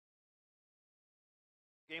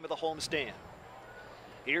Game of the homestand.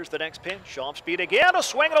 Here's the next pitch. Off speed again. A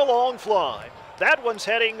swing and a long fly. That one's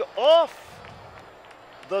heading off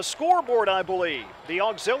the scoreboard, I believe. The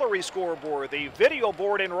auxiliary scoreboard, the video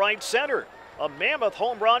board in right center. A mammoth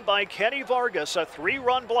home run by Kenny Vargas. A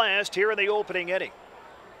 3-run blast here in the opening inning.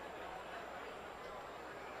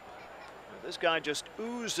 This guy just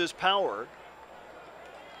oozes power.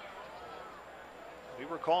 We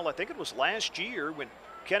recall, I think it was last year when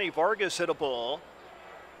Kenny Vargas hit a ball.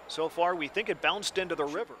 So far, we think it bounced into the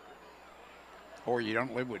river. Or you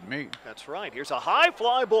don't live with me. That's right. Here's a high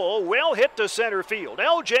fly ball, well hit to center field.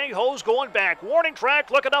 L.J. Ho's going back. Warning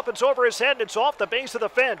track, looking up, it's over his head, and it's off the base of the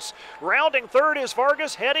fence. Rounding third is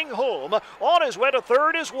Vargas, heading home. On his way to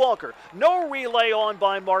third is Walker. No relay on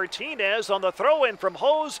by Martinez on the throw-in from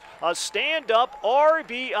Ho's. A stand-up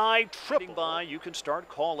RBI triple. By, you can start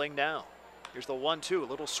calling now. Here's the 1-2, a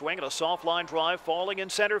little swing and a soft line drive falling in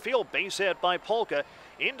center field. Base hit by Palka.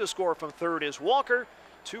 In to score from third is Walker.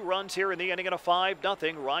 2 runs here in the inning and a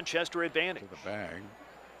 5-0 Rochester advantage. To the bag.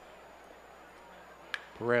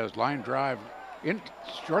 Perez line drive in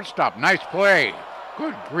shortstop. Nice play.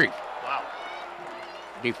 Good grief. Wow.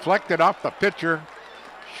 Deflected off the pitcher.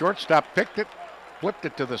 Shortstop picked it, flipped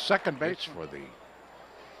it to the second base for the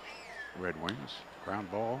Red Wings.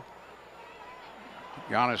 Ground ball.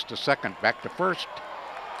 Giannis to second, back to first.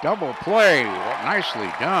 Double play, nicely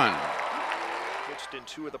done. Pitched in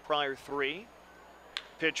 2 of the prior 3.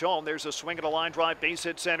 Pitch home, there's a swing and a line drive, base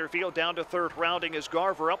hit center field, down to third, rounding is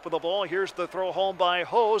Garver up with the ball. Here's the throw home by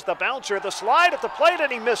Hose, the bouncer, the slide at the plate,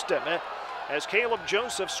 and he missed him. As Caleb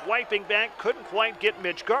Joseph swiping back, couldn't quite get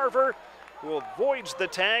Mitch Garver, who avoids the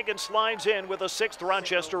tag and slides in with a 6th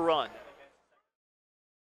Rochester run.